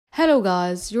Hello,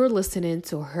 guys. You're listening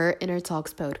to Her Inner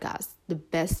Talks podcast, the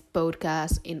best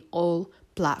podcast in all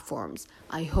platforms.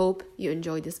 I hope you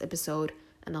enjoyed this episode,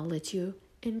 and I'll let you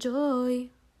enjoy.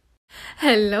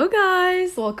 Hello,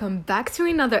 guys. Welcome back to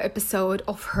another episode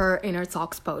of Her Inner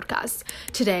Talks podcast.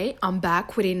 Today, I'm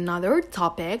back with another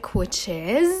topic, which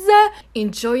is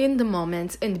enjoying the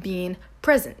moment and being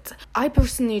present. I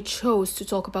personally chose to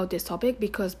talk about this topic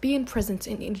because being present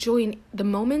and enjoying the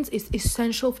moment is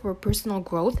essential for personal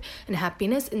growth and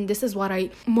happiness, and this is what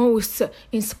I most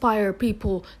inspire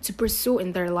people to pursue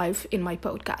in their life in my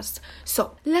podcast.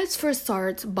 So let's first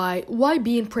start by why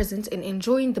being present and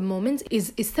enjoying the moment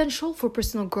is essential for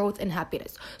personal growth and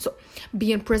happiness. So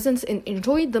being present and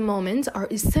enjoying the moment are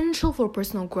essential for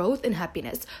personal growth and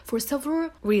happiness for several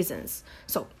reasons.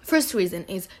 So first reason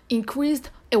is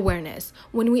increased awareness.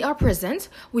 When we are present,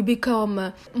 we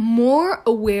become more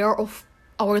aware of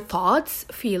our thoughts,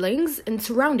 feelings, and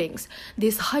surroundings.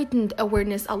 This heightened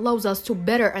awareness allows us to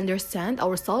better understand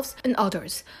ourselves and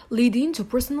others, leading to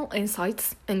personal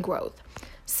insights and growth.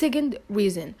 Second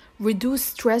reason, reduce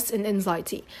stress and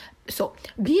anxiety. So,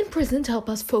 being present helps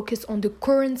us focus on the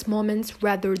current moments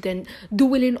rather than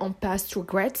dwelling on past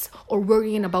regrets or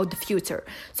worrying about the future.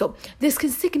 So, this can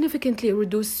significantly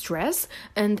reduce stress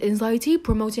and anxiety,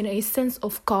 promoting a sense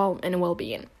of calm and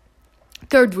well-being.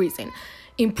 Third reason,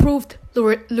 improved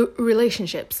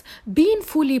relationships. Being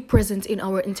fully present in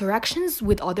our interactions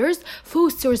with others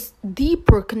fosters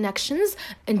deeper connections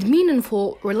and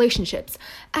meaningful relationships.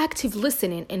 Active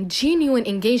listening and genuine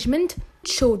engagement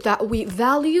show that we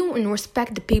value and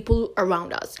respect the people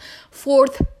around us.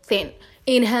 Fourth thing,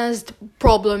 enhanced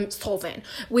problem solving.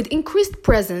 With increased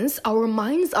presence, our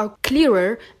minds are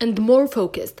clearer and more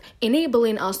focused,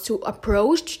 enabling us to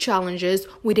approach challenges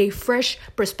with a fresh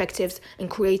perspectives and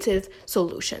creative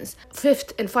solutions.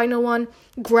 Fifth and final one,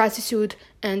 gratitude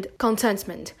and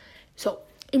contentment. So,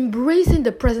 embracing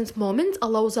the present moment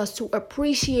allows us to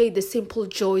appreciate the simple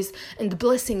joys and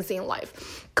blessings in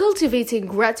life. Cultivating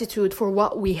gratitude for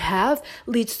what we have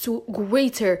leads to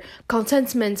greater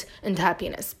contentment and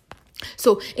happiness.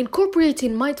 So,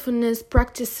 incorporating mindfulness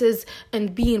practices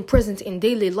and being present in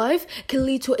daily life can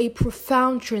lead to a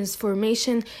profound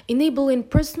transformation, enabling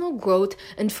personal growth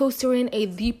and fostering a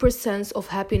deeper sense of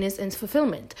happiness and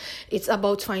fulfillment. It's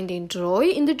about finding joy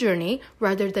in the journey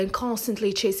rather than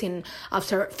constantly chasing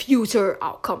after future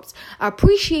outcomes,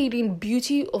 appreciating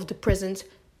beauty of the present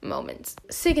moments.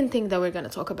 Second thing that we're going to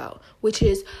talk about, which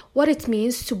is what it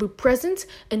means to be present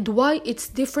and why it's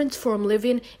different from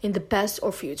living in the past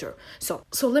or future. So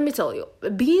let me tell you,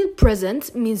 being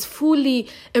present means fully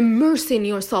immersing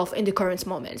yourself in the current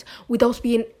moment without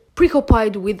being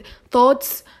preoccupied with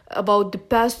thoughts about the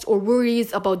past or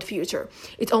worries about the future.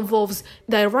 It involves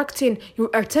directing your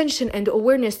attention and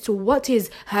awareness to what is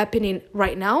happening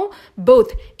right now,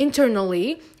 both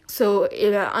internally,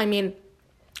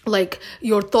 like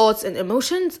your thoughts and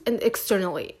emotions, and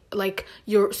externally, like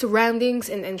your surroundings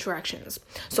and interactions.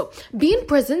 So being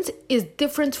present is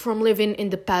different from living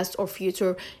in the past or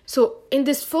future. So in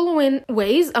this following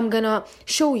ways, I'm gonna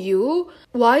show you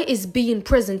why is being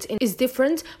present is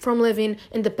different from living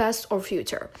in the past or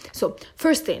future. So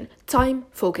first thing, time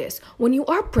focus. When you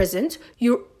are present,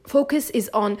 your focus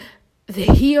is on the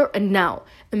here and now,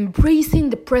 embracing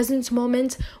the present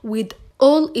moment with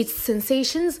all its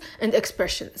sensations and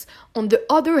expressions. On the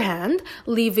other hand,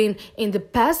 living in the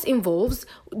past involves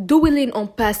dwelling on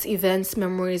past events,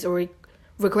 memories, or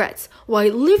regrets, while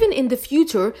living in the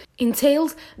future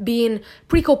entails being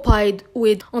preoccupied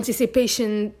with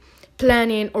anticipation,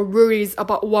 planning, or worries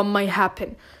about what might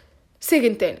happen.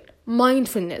 Second thing,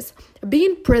 mindfulness.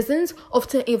 Being present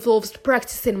often involves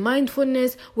practicing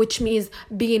mindfulness, which means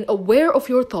being aware of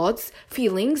your thoughts,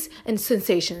 feelings, and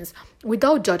sensations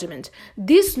without judgment.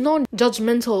 This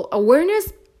non-judgmental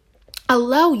awareness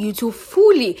allows you to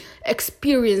fully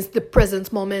experience the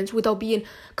present moment without being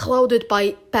clouded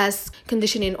by past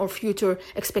conditioning or future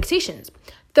expectations.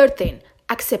 Third thing,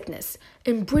 acceptance.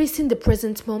 Embracing the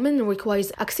present moment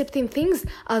requires accepting things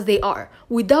as they are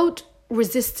without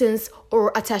resistance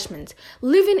or attachment.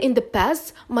 Living in the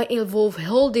past might involve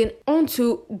holding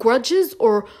onto grudges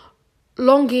or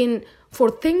longing for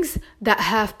things that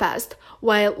have passed,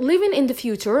 while living in the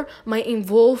future might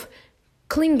involve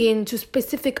clinging to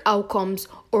specific outcomes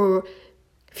or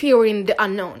fearing the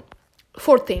unknown.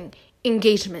 Fourth thing,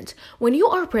 engagement. When you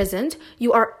are present,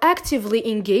 you are actively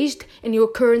engaged in your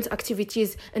current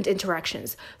activities and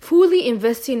interactions, fully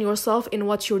investing yourself in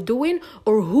what you're doing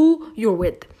or who you're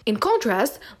with. In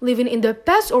contrast, living in the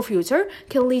past or future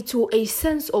can lead to a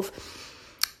sense of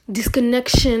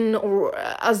disconnection or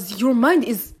as your mind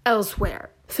is elsewhere.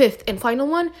 Fifth and final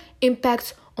one,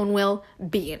 impact on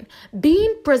well-being.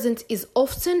 Being present is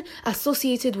often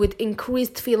associated with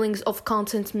increased feelings of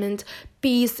contentment,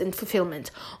 peace, and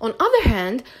fulfillment. On the other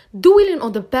hand, dwelling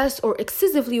on the past or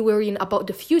excessively worrying about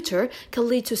the future can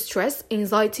lead to stress,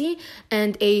 anxiety,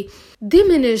 and a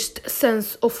diminished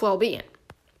sense of well-being.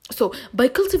 So, by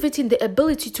cultivating the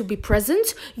ability to be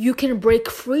present, you can break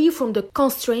free from the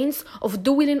constraints of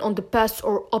dwelling on the past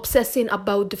or obsessing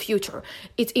about the future.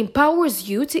 It empowers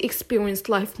you to experience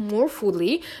life more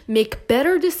fully, make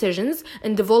better decisions,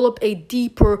 and develop a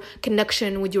deeper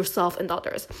connection with yourself and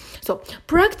others. So,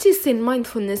 practicing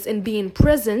mindfulness and being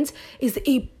present is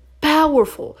a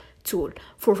powerful tool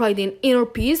for finding inner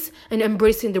peace and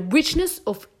embracing the richness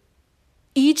of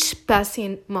each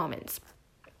passing moment.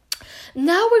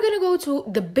 Now we're going to go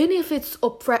to the benefits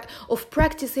of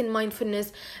practicing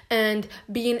mindfulness and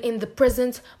being in the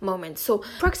present moment. So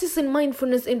practicing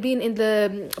mindfulness and being in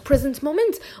the present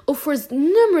moment offers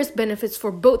numerous benefits for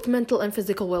both mental and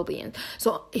physical well-being.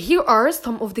 So here are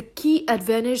some of the key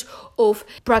advantages of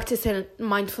practicing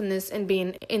mindfulness and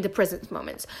being in the present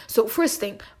moment. So first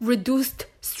thing, reduced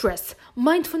stress.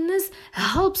 Mindfulness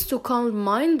helps to calm the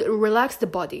mind, relax the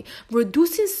body,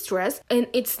 reducing stress and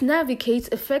its navigates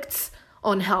effects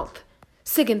on health.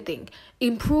 Second thing,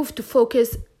 improve to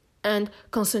focus and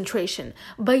concentration.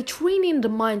 By training the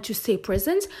mind to stay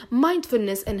present,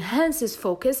 mindfulness enhances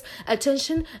focus,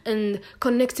 attention, and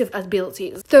cognitive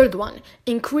abilities. Third one,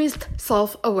 increased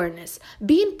self-awareness.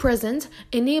 Being present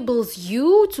enables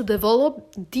you to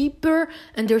develop deeper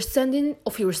understanding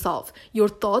of yourself, your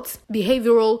thoughts,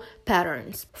 behavioral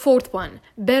patterns. Fourth one,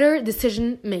 better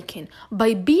decision making.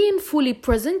 By being fully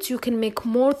present, you can make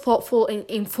more thoughtful and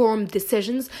informed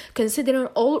decisions considering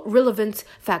all relevant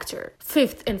factors.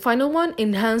 Fifth and final one,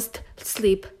 enhanced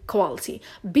sleep quality.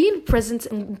 Being present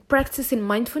and practicing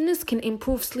mindfulness can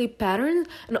improve sleep patterns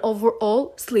and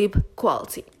overall sleep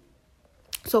quality.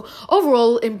 So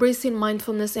overall, embracing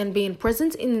mindfulness and being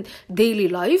present in daily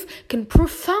life can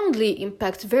profoundly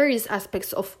impact various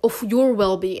aspects of your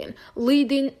well-being,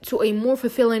 leading to a more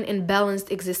fulfilling and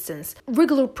balanced existence.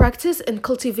 Regular practice and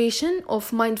cultivation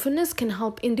of mindfulness can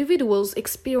help individuals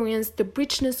experience the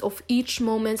richness of each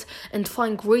moment and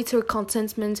find greater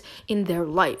contentment in their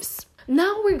lives.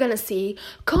 Now we're gonna see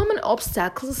common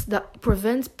obstacles that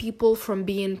prevent people from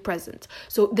being present.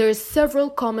 So there's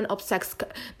several common obstacles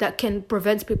that can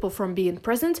prevent people from being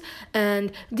present,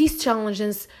 and these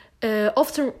challenges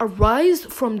often arise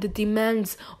from the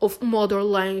demands of modern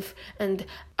life and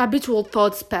habitual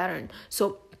thoughts pattern.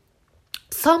 So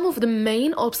some of the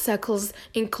main obstacles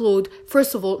include,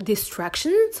 first of all,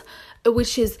 distractions,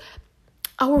 which is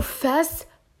our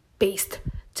fast-paced,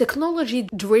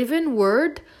 technology-driven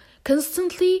world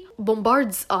constantly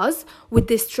bombards us with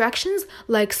distractions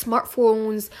like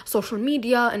smartphones, social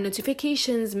media, and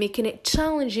notifications, making it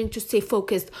challenging to stay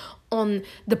focused on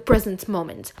the present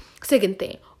moment. Second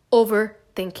thing,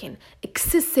 overthinking.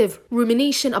 Excessive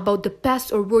rumination about the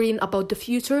past or worrying about the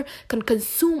future can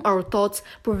consume our thoughts,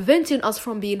 preventing us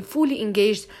from being fully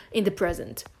engaged in the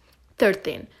present. Third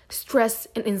thing, stress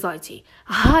and anxiety.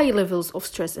 High levels of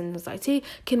stress and anxiety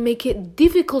can make it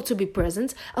difficult to be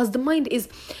present as the mind is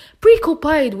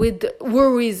preoccupied with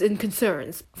worries and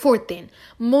concerns. Fourth thing,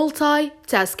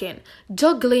 multitasking.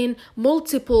 Juggling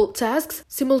multiple tasks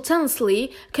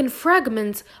simultaneously can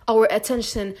fragment our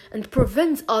attention and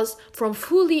prevent us from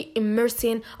fully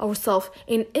immersing ourselves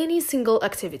in any single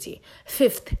activity.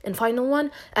 Fifth and final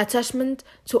one, attachment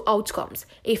to outcomes.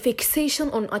 A fixation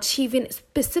on achieving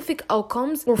specific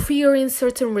outcomes or fearing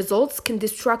certain results can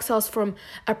distract us from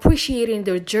appreciating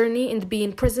their journey and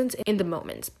being present in the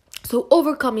moment. So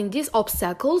overcoming these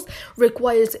obstacles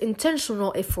requires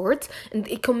intentional effort and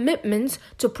a commitment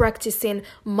to practicing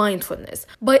mindfulness.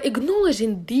 By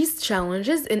acknowledging these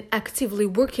challenges and actively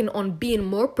working on being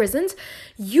more present,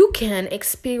 you can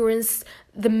experience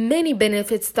the many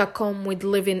benefits that come with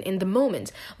living in the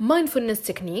moment. Mindfulness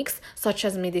techniques such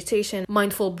as meditation,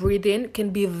 mindful breathing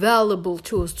can be valuable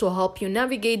tools to help you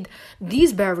navigate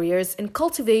these barriers and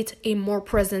cultivate a more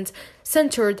present,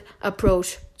 centered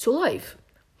approach to life.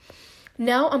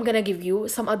 Now I'm gonna give you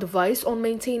some advice on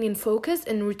maintaining focus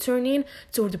and returning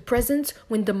to the present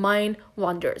when the mind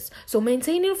wanders. So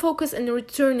maintaining focus and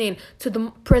returning to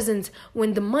the present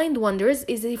when the mind wanders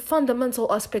is a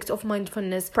fundamental aspect of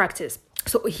mindfulness practice.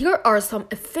 So here are some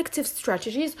effective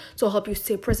strategies to help you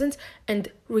stay present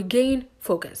and regain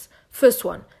focus. First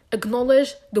one,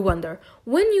 acknowledge the wonder.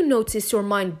 When you notice your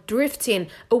mind drifting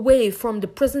away from the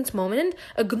present moment,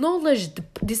 acknowledge the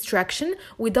distraction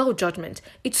without judgment.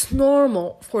 It's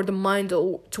normal for the mind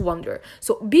to wander.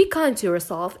 So be kind to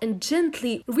yourself and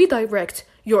gently redirect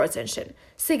your attention.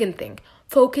 Second thing,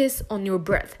 Focus on your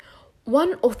breath.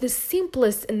 One of the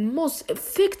simplest and most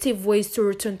effective ways to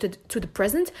return to the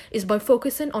present is by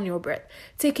focusing on your breath.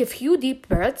 Take a few deep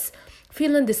breaths,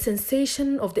 feeling the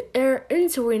sensation of the air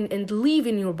entering and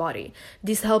leaving your body.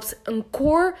 This helps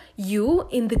anchor you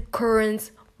in the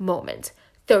current moment.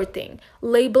 Third thing,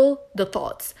 label the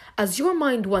thoughts. As your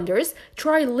mind wanders,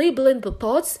 try labeling the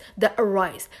thoughts that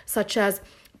arise, such as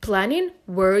planning,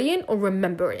 worrying, or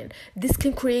remembering. This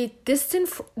can create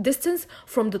distance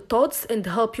from the thoughts and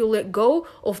help you let go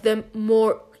of them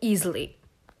more easily.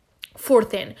 Fourth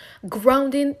thing,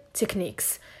 grounding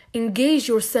techniques. Engage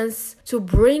your sense to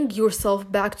bring yourself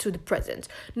back to the present.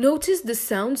 Notice the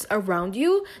sounds around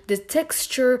you, the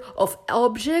texture of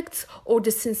objects, or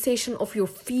the sensation of your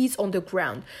feet on the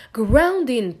ground.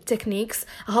 Grounding techniques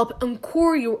help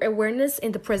anchor your awareness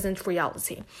in the present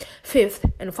reality. Fifth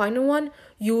and final one,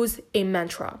 use a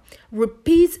mantra.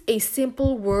 Repeat a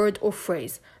simple word or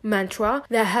phrase, mantra,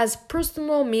 that has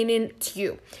personal meaning to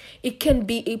you. It can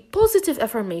be a positive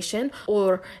affirmation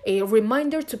or a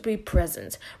reminder to be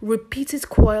present. Repeat it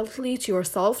quietly to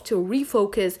yourself to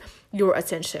refocus your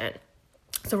attention.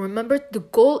 So remember, the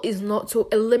goal is not to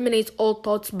eliminate all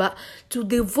thoughts, but to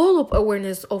develop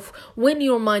awareness of when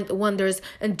your mind wanders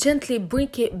and gently bring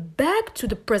it back to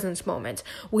the present moment.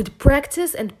 With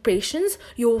practice and patience,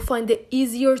 you will find it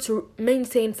easier to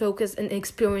maintain focus and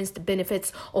experience the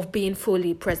benefits of being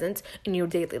fully present in your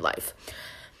daily life.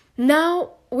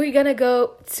 Now, we're gonna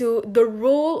go to the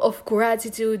role of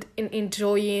gratitude in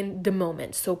enjoying the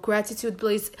moment. So gratitude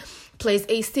plays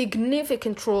a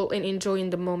significant role in enjoying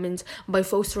the moment by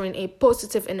fostering a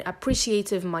positive and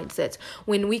appreciative mindset.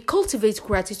 When we cultivate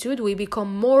gratitude, we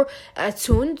become more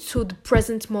attuned to the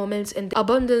present moment and the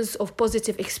abundance of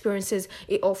positive experiences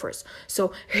it offers.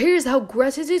 So here's how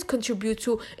gratitude contributes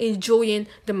to enjoying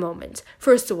the moment.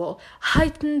 First of all,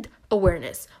 heightened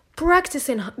awareness.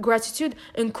 Practicing gratitude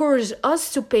encourages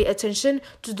us to pay attention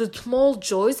to the small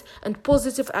joys and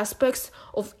positive aspects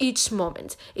of each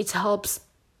moment. It helps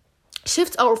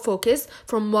shift our focus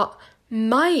from what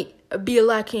might be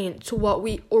lacking to what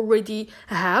we already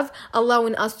have,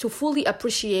 allowing us to fully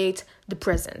appreciate the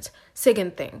present.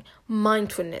 Second thing,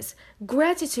 mindfulness.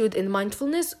 Gratitude and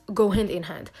mindfulness go hand in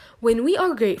hand. When we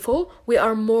are grateful, we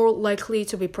are more likely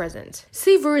to be present,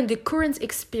 savoring the current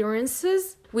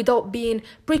experiences without being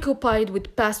preoccupied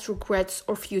with past regrets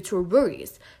or future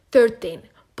worries. Third thing,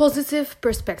 positive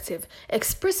perspective.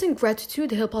 Expressing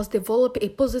gratitude helps us develop a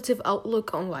positive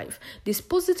outlook on life. This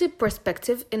positive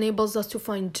perspective enables us to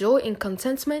find joy and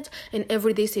contentment in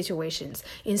everyday situations,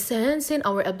 enhancing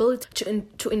our ability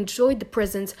to enjoy the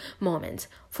present moment.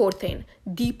 Fourth thing,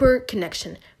 deeper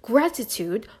connection.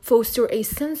 Gratitude fosters a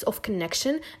sense of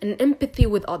connection and empathy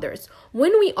with others.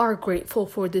 When we are grateful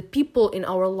for the people in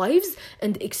our lives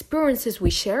and the experiences we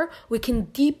share, we can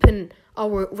deepen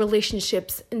our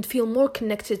relationships and feel more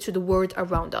connected to the world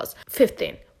around us. Fifth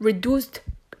thing, reduced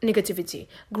negativity.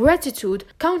 Gratitude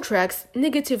counteracts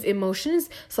negative emotions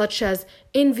such as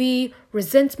envy,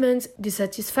 resentment,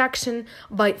 dissatisfaction.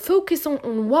 By focusing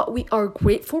on what we are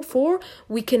grateful for,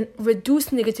 we can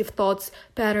reduce negative thoughts,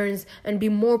 patterns, and be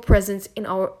more present in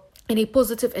a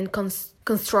positive and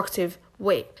constructive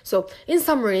way. So, in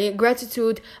summary,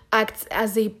 gratitude acts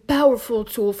as a powerful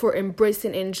tool for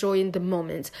embracing and enjoying the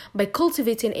moment. By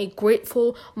cultivating a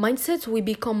grateful mindset, we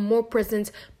become more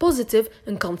present, positive,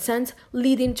 and content,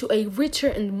 leading to a richer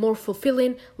and more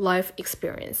fulfilling life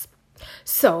experience.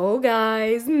 So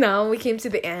guys, now we came to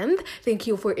the end. Thank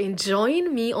you for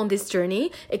enjoying me on this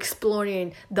journey,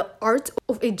 exploring the art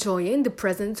of enjoying the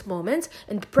present moment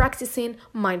and practicing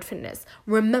mindfulness.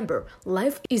 Remember,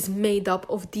 life is made up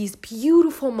of these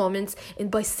beautiful moments, and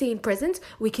by staying present,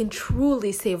 we can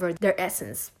truly savor their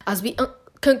essence. As we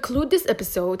conclude this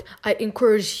episode, I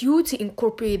encourage you to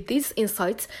incorporate these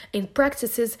insights and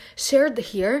practices shared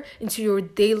here into your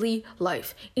daily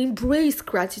life. Embrace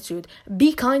gratitude,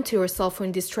 be kind to yourself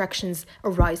when distractions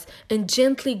arise, and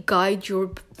gently guide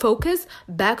your focus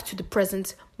back to the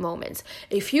present moment.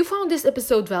 If you found this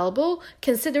episode valuable,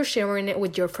 consider sharing it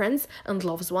with your friends and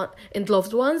loved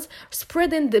ones,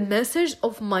 spreading the message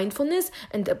of mindfulness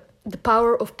and the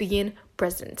power of being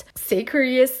present. Stay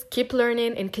curious, keep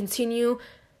learning, and continue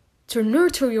to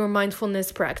nurture your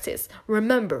mindfulness practice.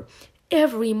 Remember,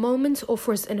 every moment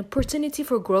offers an opportunity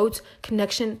for growth,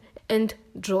 connection, and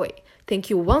joy. Thank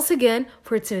you once again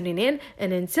for tuning in,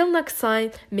 and until next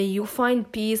time, may you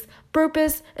find peace,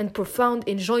 purpose, and profound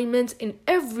enjoyment in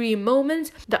every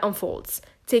moment that unfolds.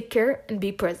 Take care and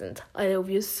be present. I love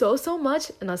you so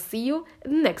much, and I'll see you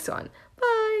in the next one.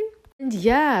 Bye! And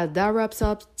yeah, that wraps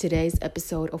up today's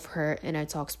episode of Her Inner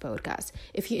Talks podcast.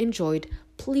 If you enjoyed,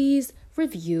 please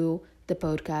review the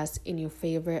podcast in your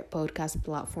favorite podcast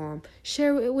platform.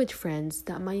 Share it with friends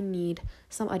that might need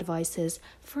some advices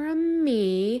from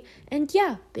me. And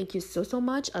yeah, thank you so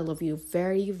much. I love you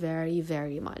very, very,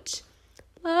 very much.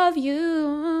 Love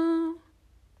you.